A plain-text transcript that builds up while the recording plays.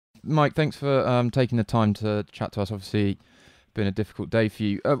Mike, thanks for taking the time to chat to us. Obviously, been a difficult day for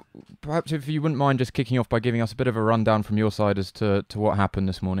you. Perhaps if you wouldn't mind just kicking off by giving us a bit of a rundown from your side as to what happened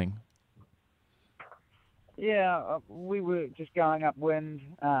this morning. Yeah, we were just going upwind.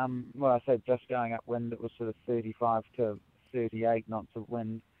 Well, I say just going upwind. It was sort of 35 to 38 knots of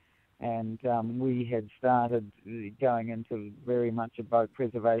wind, and we had started going into very much a boat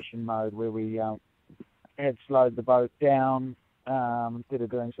preservation mode where we had slowed the boat down. Instead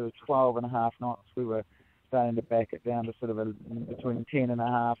of doing sort of 12 and a half knots, we were starting to back it down to sort of between 10 and a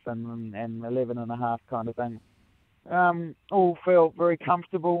half and 11 and a half kind of thing. All felt very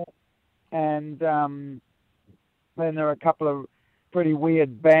comfortable, and then there were a couple of pretty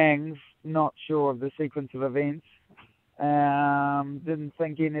weird bangs. Not sure of the sequence of events. Didn't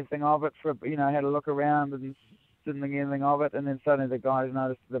think anything of it for had a look around and didn't think anything of it. And then suddenly the guys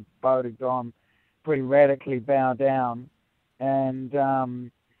noticed the boat had gone pretty radically bow down and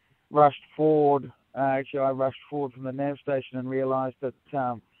rushed forward. Actually, I rushed forward from the nav station and realised that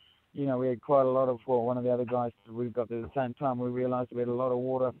we had quite a lot of. Well, one of the other guys we got there at the same time. We realised we had a lot of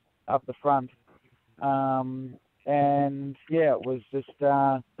water up the front. And yeah, it was just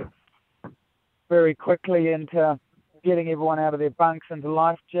very quickly into getting everyone out of their bunks into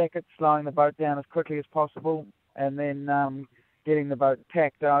life jackets, slowing the boat down as quickly as possible, and then getting the boat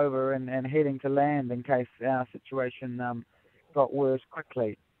tacked over and heading to land in case our situation got worse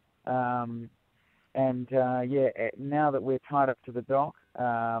quickly. Now that we're tied up to the dock,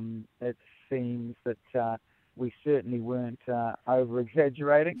 it seems that we certainly weren't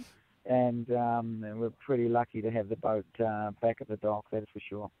over-exaggerating, and we're pretty lucky to have the boat back at the dock, that's for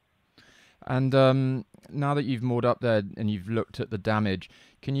sure. And now that you've moored up there and you've looked at the damage,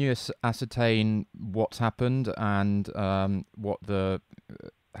 can you ascertain what's happened and how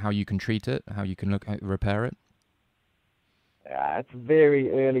you can treat it, how you can look at repair it? It's very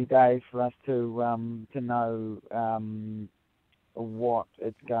early days for us to know what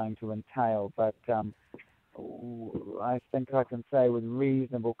it's going to entail, but I think I can say with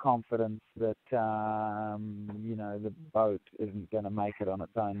reasonable confidence that the boat isn't going to make it on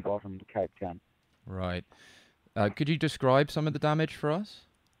its own bottom to Cape Town. Right. Could you describe some of the damage for us?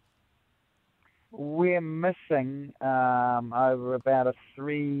 We're missing over about a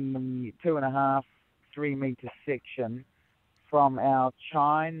 2.5, 3 meter section from our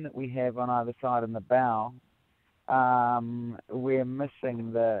chine that we have on either side in the bow. We're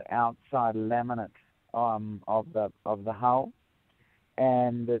missing the outside laminate of the hull,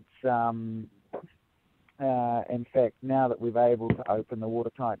 and it's in fact, now that we've able to open the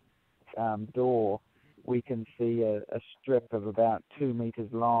watertight door, we can see a strip of about 2 meters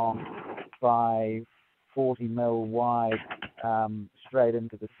long by 40 mil wide straight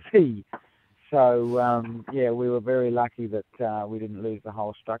into the sea. So we were very lucky that we didn't lose the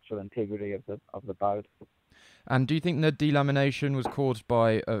whole structural integrity of the boat. And do you think the delamination was caused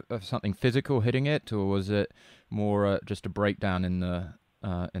by something physical hitting it, or was it more just a breakdown in the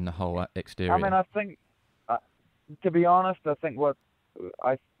whole exterior? I mean, I think, to be honest, I think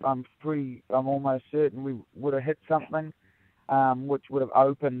I'm almost certain we would have hit something, which would have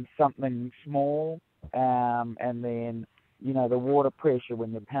opened something small, and then the water pressure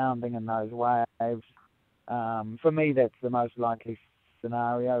when you're pounding in those waves. For me, that's the most likely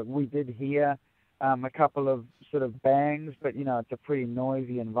scenario. We did hear a couple of sort of bangs, but it's a pretty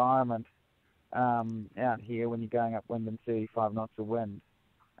noisy environment out here when you're going upwind in 35 knots of wind.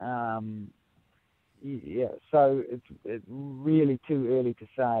 So it's really too early to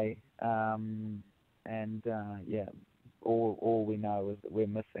say, all we know is that we're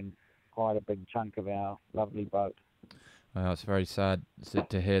missing quite a big chunk of our lovely boat. It's very sad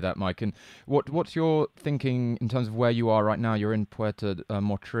to hear that, Mike. And what's your thinking in terms of where you are right now? You're in Puerto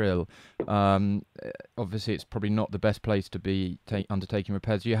Motril. Obviously, it's probably not the best place to be undertaking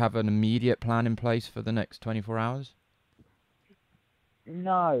repairs. Do you have an immediate plan in place for the next 24 hours?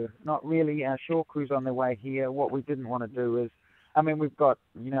 No, not really. Our shore crew's on their way here. What we didn't want to do is, I mean, we've got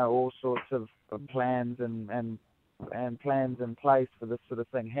all sorts of plans and plans in place for this sort of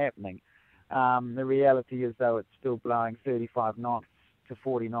thing happening. The reality is, though, it's still blowing 35 knots to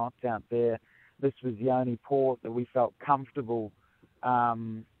 40 knots out there. This was the only port that we felt comfortable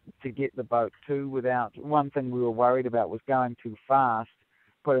to get the boat to without. One thing we were worried about was going too fast,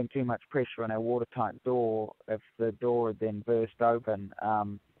 putting too much pressure on our watertight door. If the door had then burst open,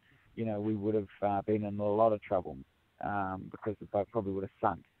 we would have been in a lot of trouble because the boat probably would have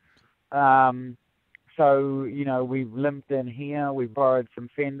sunk. So, we've limped in here. We've borrowed some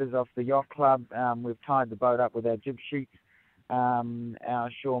fenders off the yacht club. We've tied the boat up with our jib sheets. Our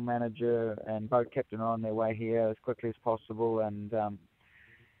shore manager and boat captain are on their way here as quickly as possible. And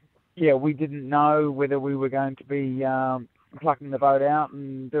yeah, we didn't know whether we were going to be plucking the boat out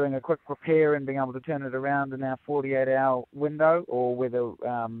and doing a quick repair and being able to turn it around in our 48-hour window, or whether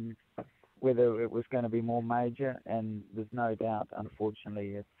it was going to be more major. And there's no doubt, unfortunately,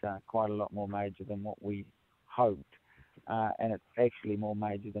 it's quite a lot more major than what we hoped, and it's actually more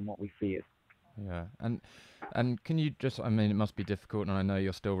major than what we feared. Yeah, and can you just, I mean, it must be difficult, and I know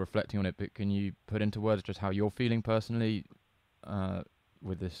you're still reflecting on it, but can you put into words just how you're feeling personally uh,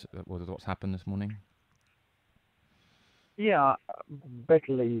 with this, with what's happened this morning? Yeah,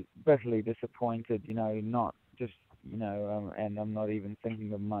 bitterly disappointed. Not just and I'm not even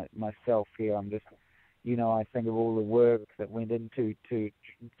thinking of myself here. I'm just, I think of all the work that went into to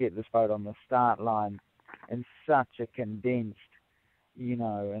get this boat on the start line in such a condensed,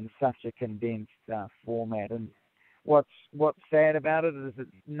 format. And what's sad about it is it's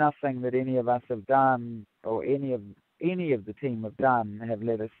nothing that any of us have done, or any of the team have done, have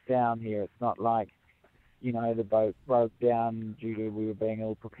let us down here. It's not like, the boat broke down due to we were being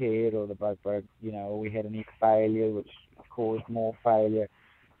ill prepared, or the boat broke, or we had any failure which caused more failure.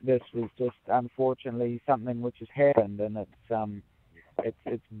 This was just unfortunately something which has happened, and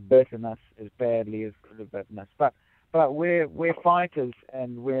it's bitten us as badly as could have bitten us. But we're fighters,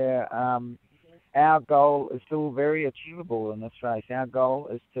 and our goal is still very achievable in this race. Our goal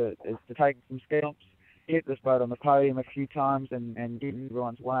is to take some scalps, get this boat on the podium a few times, and get in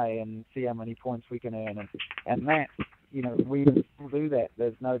everyone's way and see how many points we can earn. And that, we can still do that.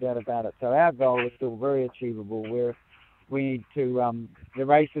 There's no doubt about it. So our goal is still very achievable. We need to, the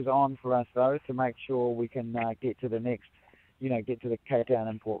race is on for us, though, to make sure we can get to the next, get to the Cape Town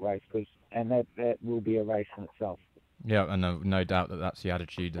import race, and that will be a race in itself. Yeah, and no doubt that that's the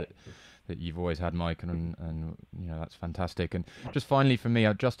attitude that you've always had, Mike, and that's fantastic. And just finally for me,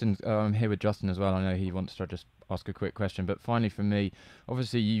 Justin, I'm here with Justin as well. I know he wants to just ask a quick question, but finally for me,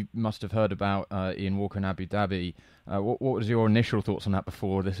 obviously you must have heard about Ian Walker in Abu Dhabi. What was your initial thoughts on that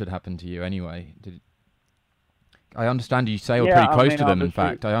before this had happened to you? Anyway, I understand you sailed Yeah, pretty I close mean, to them. In obviously,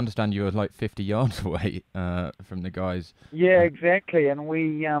 fact, I understand you were like 50 yards away from the guys. yeah, Uh, exactly. And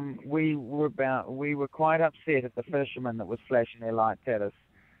we were quite upset at the fishermen that was flashing their lights at us,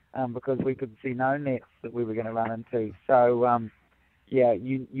 because we could see no nets that we were going to run into. So yeah,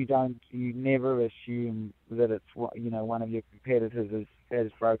 you never assume that it's one of your competitors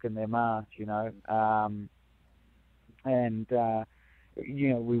has broken their mast, and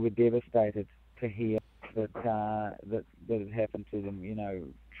we were devastated to hear that it happened to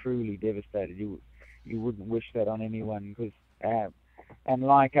them. Truly devastated. You wouldn't wish that on anyone, because and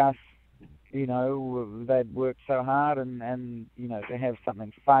like us, they'd worked so hard, and to have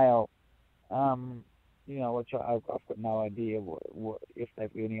something fail, which I've got no idea what if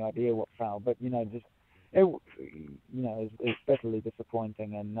they've got any idea what failed, but just it, is bitterly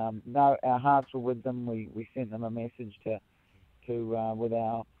disappointing. And no, our hearts were with them. We sent them a message to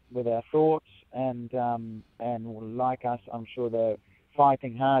with our thoughts, and like us, I'm sure they're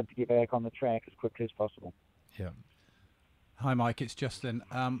fighting hard to get back on the track as quickly as possible. Yeah. Hi, Mike. It's Justin.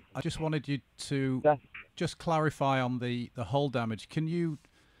 I just wanted you to Just, just clarify on the hull damage. Can you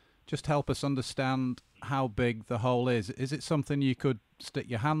just help us understand how big the hole is? Is it something you could stick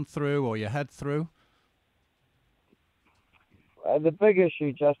your hand through or your head through? the big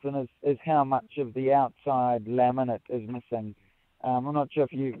issue, Justin, is how much of the outside laminate is missing. I'm not sure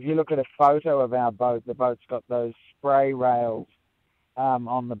if you look at a photo of our boat. The boat's got those spray rails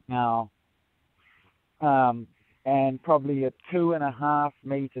on the bow, and probably a 2.5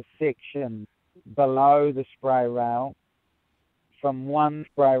 meter section below the spray rail, from one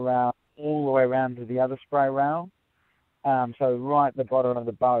spray rail all the way around to the other spray rail. So right at the bottom of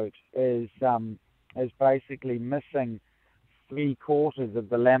the boat is basically missing 3/4 of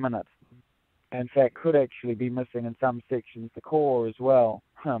the laminate. In fact, could actually be missing in some sections the core as well,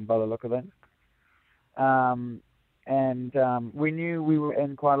 by the look of it. And we knew we were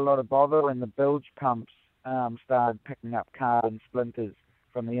in quite a lot of bother when the bilge pumps started picking up carbon splinters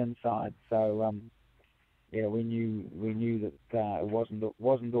from the inside. So yeah, we knew that it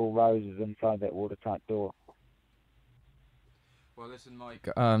wasn't all roses inside that watertight door. Well, listen, Mike.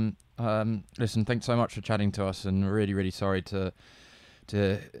 Listen, thanks so much for chatting to us, and really, really sorry to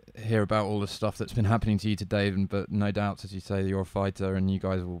hear about all the stuff that's been happening to you today. But no doubts, as you say, you're a fighter, and you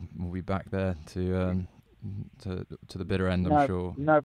guys will be back there to the bitter end, I'm No, sure. no